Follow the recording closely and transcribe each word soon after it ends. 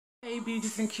Hey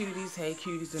beauties and cuties, hey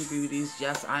cuties and beauties.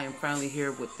 Yes, I am finally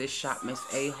here with this Shop Miss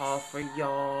A haul for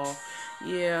y'all.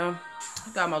 Yeah,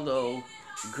 I got my little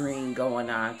green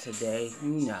going on today. You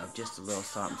know, just a little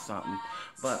something, something.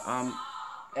 But,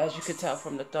 as you can tell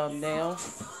from the thumbnail,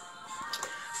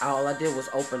 all I did was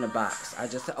open the box. I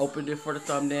just opened it for the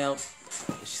thumbnail.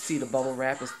 You see the bubble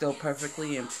wrap is still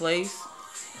perfectly in place.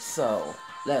 So,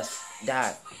 let's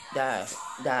dive in.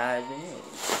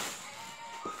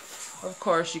 Of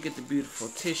course, you get the beautiful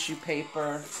tissue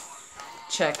paper,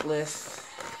 checklist.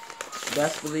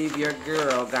 Best believe your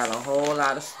girl got a whole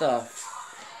lot of stuff.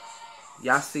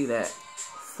 Y'all see that?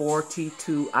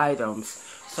 42 items.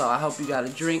 So I hope you got a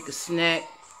drink, a snack,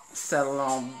 settle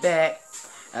on back,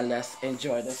 and let's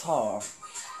enjoy this haul.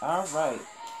 Alright.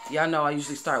 Y'all know I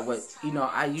usually start with,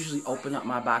 I usually open up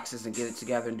my boxes and get it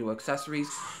together and do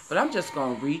accessories. But I'm just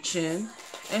going to reach in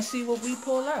and see what we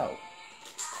pull out.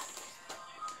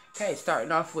 Okay,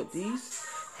 starting off with these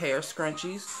hair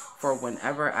scrunchies for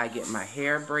whenever I get my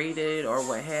hair braided or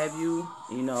what have you.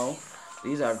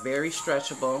 These are very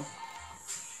stretchable,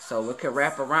 so it can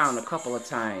wrap around a couple of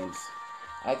times.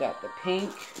 I got the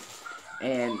pink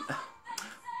and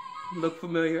look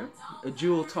familiar, the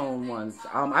jewel tone ones.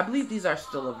 I believe these are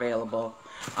still available.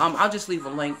 I'll just leave a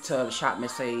link to Shop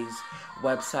Miss A's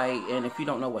website, and if you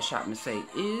don't know what Shop Miss A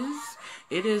is,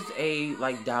 it is a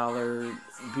dollar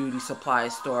beauty supply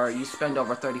store. You spend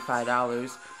over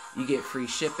 $35, you get free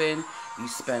shipping. You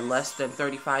spend less than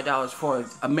 $35 for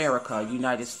America,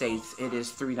 United States, it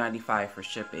is $3.95 for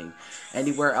shipping.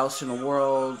 Anywhere else in the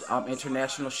world,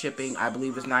 international shipping, I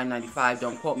believe is $9.95.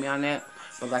 Don't quote me on that,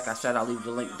 but like I said, I'll leave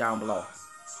the link down below.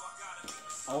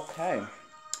 Okay,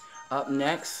 up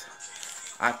next,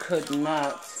 I could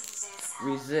not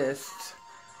resist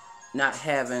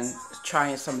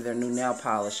trying some of their new nail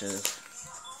polishes.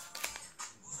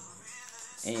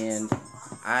 And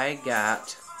I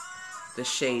got the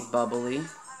shade Bubbly.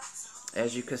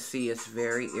 As you can see, it's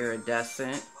very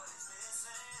iridescent,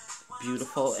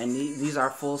 beautiful, and these are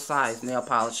full-size nail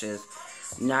polishes,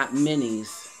 not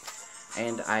minis.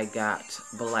 And I got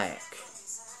black,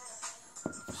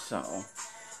 so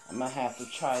I'm gonna have to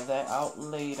try that out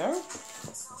later.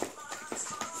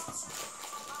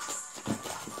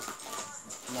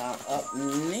 Now up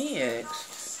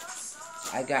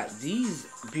next, I got these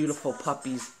beautiful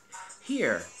puppies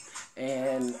here.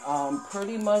 And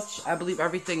pretty much, I believe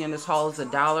everything in this haul is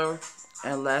 $1,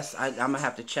 unless I'm going to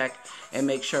have to check and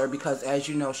make sure, because as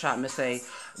you know, Shop Miss A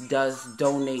does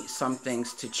donate some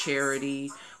things to charity.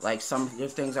 Like some of their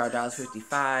things are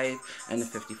 $1.55, and the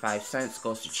 55 cents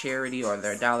goes to charity, or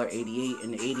they're $1.88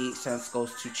 and the 88 cents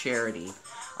goes to charity.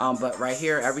 But right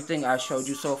here, everything I showed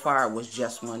you so far was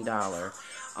just $1.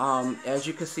 As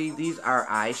you can see, these are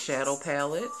eyeshadow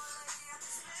palettes.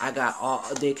 I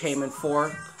got they came in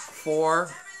four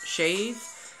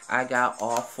shades. I got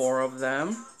all 4 of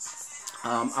them.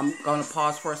 I'm going to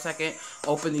pause for a second,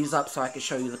 open these up so I can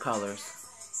show you the colors.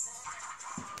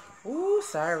 Ooh,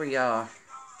 sorry y'all.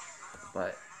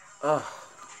 But,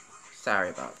 sorry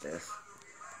about this.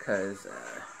 Because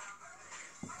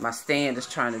my stand is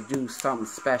trying to do something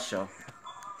special.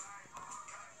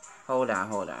 Hold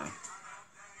on.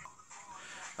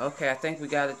 Okay, I think we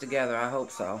got it together. I hope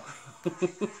so.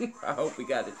 I hope we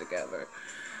got it together.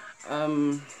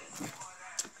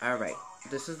 Alright.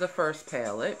 This is the first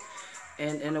palette.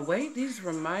 And in a way, these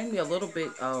remind me a little bit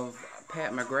of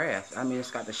Pat McGrath. I mean, it's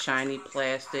got the shiny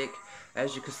plastic.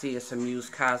 As you can see, it's some Muse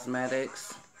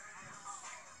Cosmetics.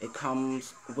 It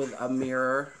comes with a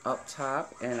mirror up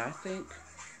top. And I think...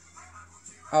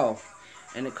 Oh,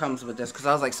 and it comes with this, because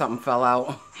I was like, something fell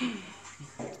out.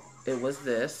 It was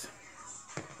this.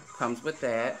 Comes with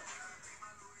that.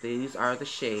 These are the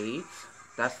shades.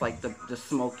 That's like the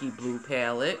smoky blue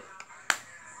palette.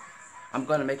 I'm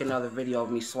going to make another video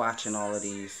of me swatching all of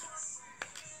these.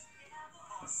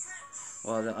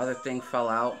 Well, the other thing fell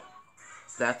out.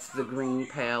 That's the green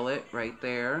palette right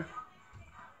there.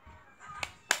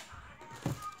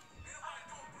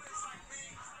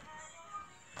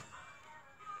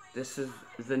 This is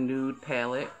the nude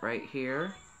palette right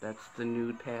here. That's the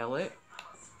nude palette.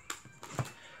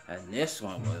 And this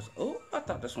one was, oh, I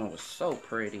thought this one was so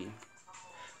pretty.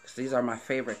 Because these are my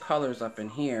favorite colors up in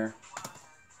here.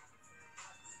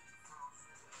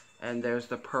 And there's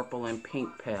the purple and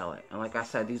pink palette. And like I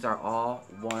said, these are all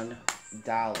 $1.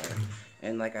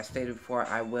 And like I stated before,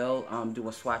 I will do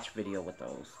a swatch video with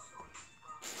those.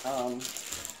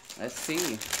 Let's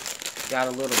see. Got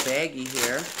a little baggie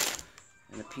here.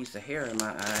 And a piece of hair in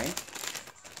my eye.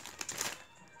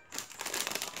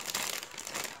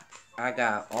 I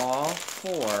got all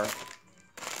 4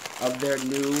 of their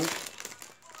new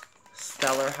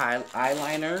Stellar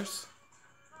eyeliners.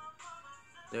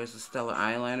 There's a Stellar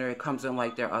eyeliner. It comes in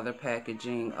like their other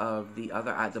packaging of the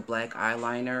black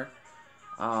eyeliner.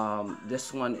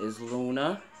 This one is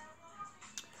Luna.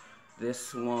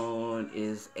 This one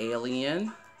is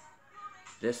Alien.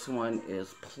 This one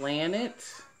is Planet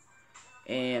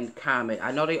and Comet.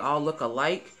 I know they all look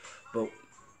alike, but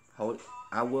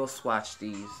I will swatch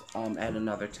these at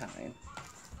another time.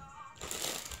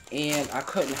 And I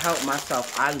couldn't help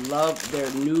myself. I love their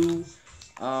new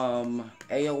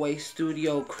AOA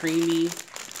Studio Creamy.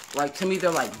 Like, to me,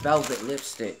 they're like velvet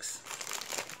lipsticks.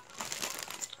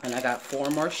 And I got 4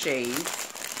 more shades.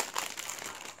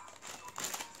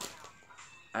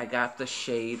 I got the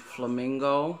shade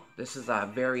Flamingo. This is a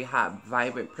very hot,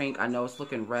 vibrant pink. I know it's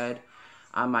looking red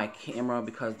on my camera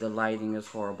because the lighting is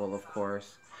horrible, of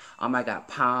course. I got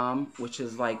Palm, which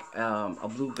is like a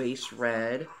blue base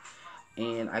red.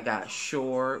 And I got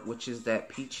Shore, which is that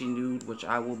peachy nude, which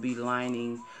I will be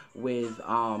lining with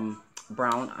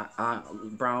brown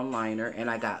liner. And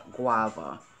I got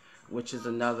Guava, which is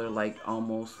another like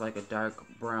almost like a dark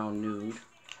brown nude.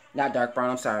 Not dark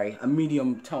brown, I'm sorry. A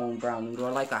medium tone brown nude, or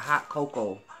like a hot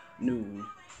cocoa nude.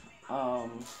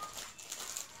 Got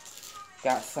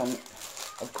some,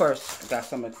 of course, got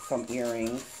some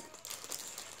earrings.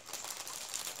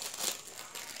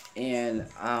 And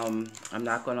I'm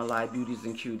not gonna lie, beauties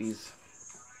and cuties,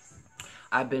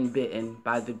 I've been bitten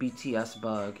by the BTS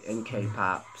bug in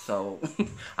K-pop. So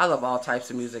I love all types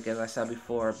of music, as I said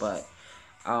before, but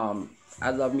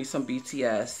I love me some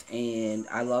BTS, and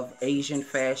I love Asian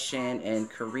fashion and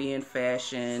Korean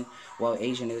fashion. Well,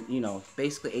 Asian, you know,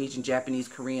 basically Asian, Japanese,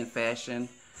 Korean fashion.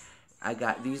 I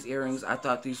got these earrings. I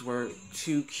thought these were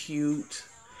too cute.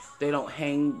 They don't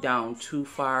hang down too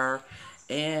far.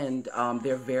 And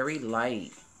they're very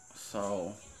light.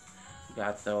 So,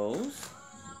 got those.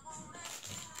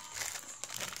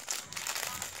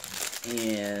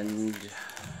 And,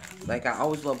 like, I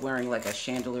always love wearing, like, a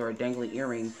chandelier or dangly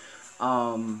earring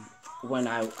when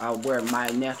I wear my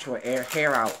natural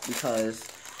hair out. Because,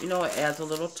 you know, it adds a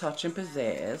little touch and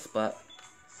pizzazz. But,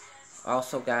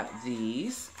 also got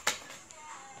these.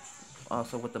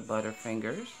 Also with the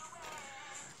Butterfingers.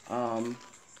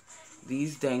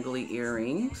 These dangly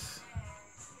earrings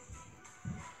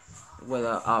with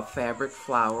a fabric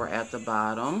flower at the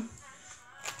bottom.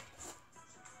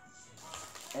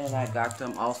 And I got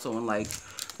them also in like,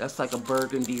 that's like a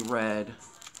burgundy red.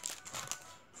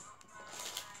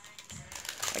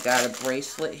 I got a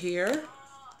bracelet here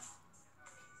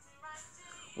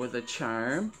with a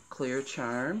charm, clear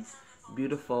charm.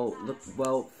 Beautiful, look,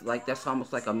 well, like that's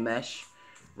almost like a mesh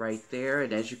right there,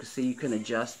 and as you can see, you can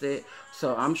adjust it.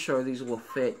 So I'm sure these will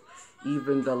fit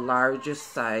even the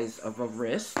largest size of a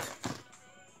wrist.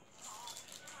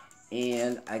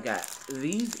 And I got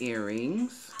these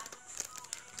earrings.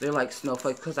 They're like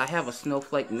snowflake, because I have a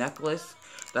snowflake necklace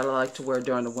that I like to wear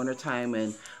during the wintertime,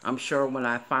 and I'm sure when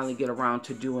I finally get around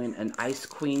to doing an Ice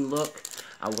Queen look,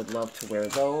 I would love to wear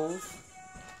those.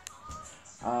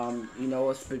 You know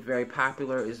what's been very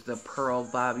popular is the pearl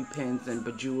bobby pins and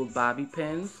bejeweled bobby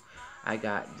pins. I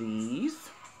got these.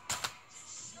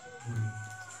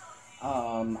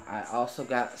 I also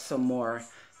got some more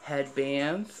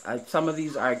headbands. Some of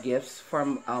these are gifts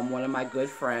from one of my good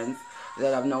friends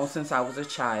that I've known since I was a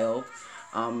child.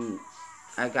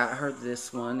 I got her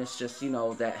this one. It's just, you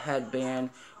know, that headband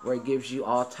where it gives you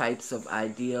all types of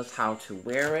ideas how to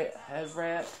wear it. Head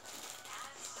wrap.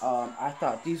 I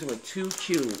thought these were too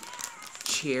cute.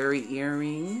 Cherry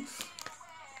earrings.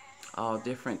 All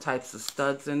different types of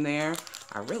studs in there.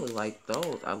 I really like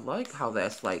those. I like how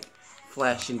that's like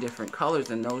flashing different colors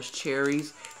in those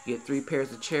cherries. You get 3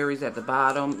 pairs of cherries at the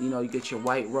bottom. You know, you get your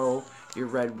white row, your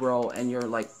red row, and your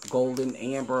like golden,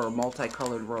 amber, or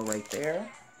multicolored row right there.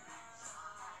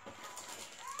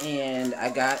 And I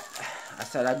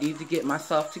said I need to get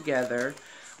myself together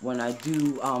when I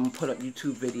do put up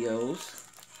YouTube videos.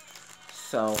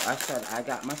 So I said I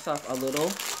got myself a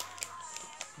little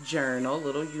journal,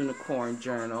 little unicorn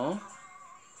journal.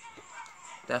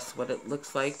 That's what it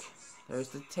looks like. There's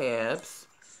the tabs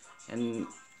and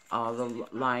all the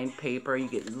lined paper. You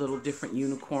get little different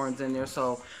unicorns in there.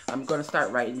 So I'm going to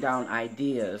start writing down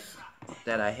ideas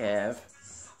that I have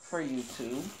for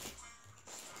YouTube.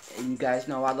 And you guys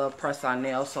know I love press-on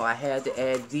nails, so I had to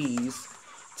add these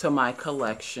to my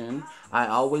collection. I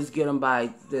always get them by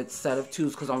the set of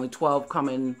 2s because only 12 come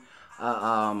in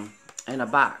a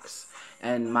box.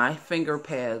 And my finger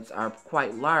pads are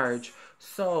quite large,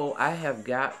 so I have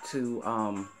got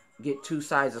to get 2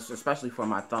 sizes, especially for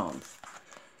my thumbs.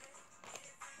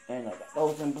 And I got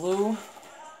those in blue.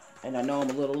 And I know I'm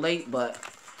a little late, but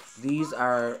These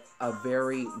are a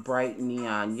very bright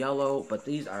neon yellow, but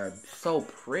these are so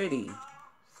pretty.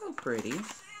 So pretty.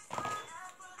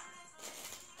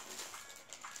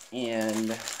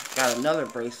 And got another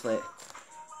bracelet,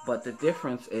 but the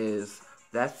difference is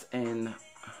that's in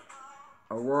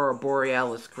Aurora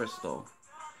Borealis crystal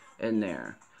in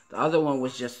there. The other one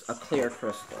was just a clear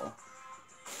crystal.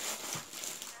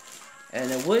 And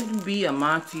it wouldn't be a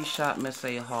Monty Shop Miss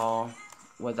A haul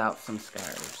without some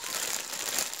scarves.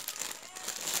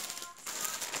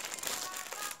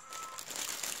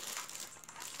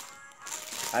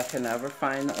 I can never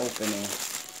find the opening.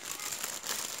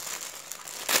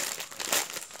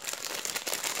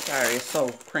 Sorry, it's so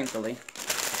crinkly.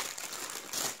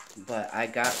 But I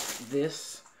got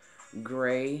this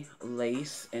gray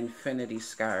lace infinity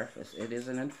scarf. It is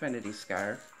an infinity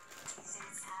scarf.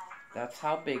 That's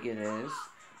how big it is.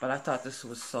 But I thought this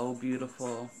was so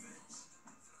beautiful.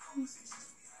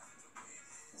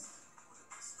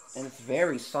 And it's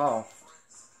very soft.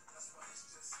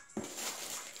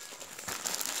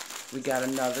 We got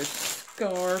another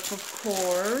scarf, of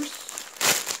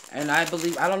course. And I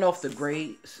believe, I don't know if the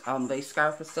gray lace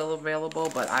scarf is still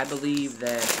available, but I believe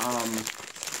that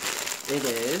it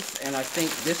is. And I think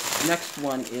this next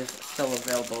one is still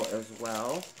available as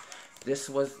well. This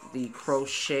was the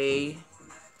crochet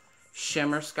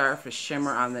shimmer scarf. It's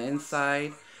shimmer on the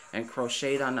inside and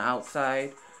crocheted on the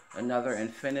outside. Another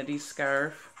infinity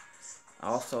scarf.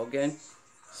 Also, again,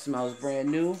 smells brand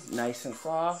new, nice and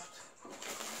soft.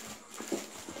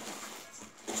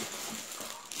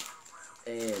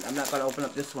 And I'm not going to open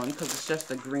up this one because it's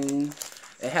just a green.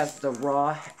 It has the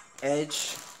raw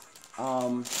edge.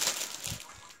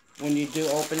 When you do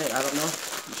open it, I don't know.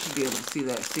 You should be able to see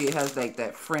that. See, it has like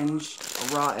that fringe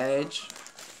raw edge.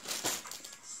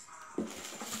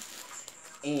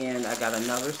 And I got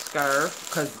another scarf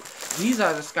because these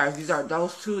are the scarves. These are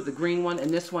those two, the green one,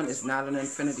 and this one is not an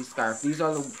infinity scarf. These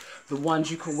are the ones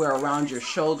you can wear around your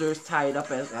shoulders, tie it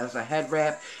up as a head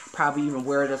wrap, probably even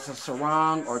wear it as a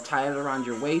sarong or tie it around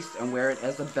your waist and wear it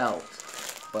as a belt.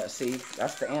 But see,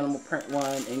 that's the animal print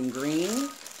one in green.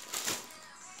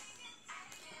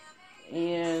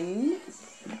 And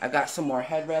I got some more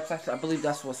head wraps. I believe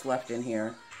that's what's left in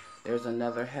here. There's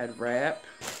another head wrap.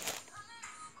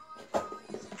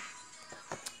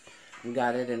 We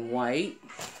got it in white.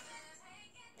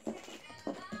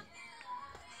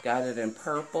 Got it in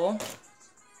purple.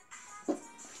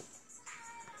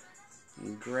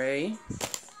 And gray.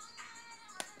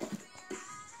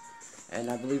 And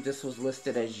I believe this was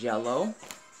listed as yellow.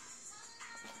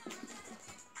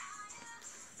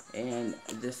 And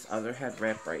this other head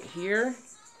wrap right here.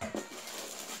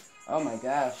 Oh my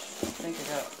gosh. Think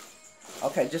it up.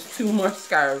 Okay, just two more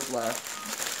scarves left.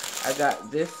 I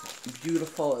got this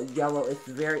beautiful yellow.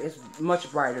 It's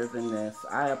much brighter than this.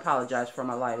 I apologize for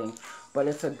my lighting. But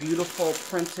it's a beautiful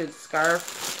printed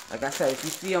scarf. Like I said, if you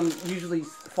see them usually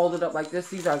folded up like this,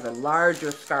 these are the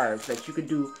larger scarves that you could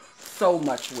do so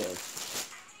much with.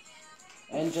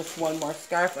 And just one more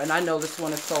scarf. And I know this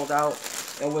one is sold out.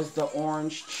 It was the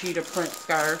orange cheetah print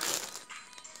scarf.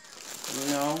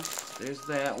 You know, there's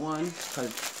that one.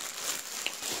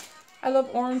 Because I love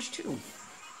orange too.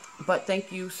 But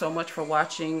thank you so much for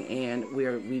watching. And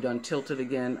we done tilted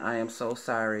again. I am so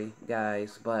sorry,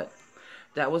 guys. But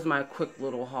that was my quick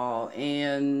little haul.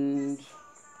 And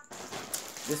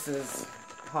this is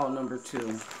haul number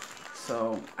 2.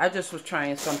 So I just was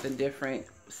trying something different.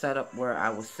 Set up where I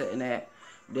was sitting at.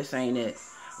 This ain't it.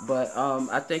 But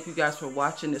I thank you guys for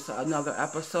watching. This another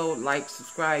episode. Like,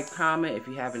 subscribe, comment. If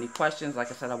you have any questions, like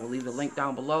I said, I will leave the link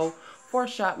down below for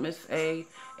Shop Miss A.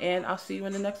 And I'll see you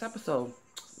in the next episode.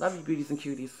 Love you, beauties and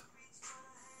cuties.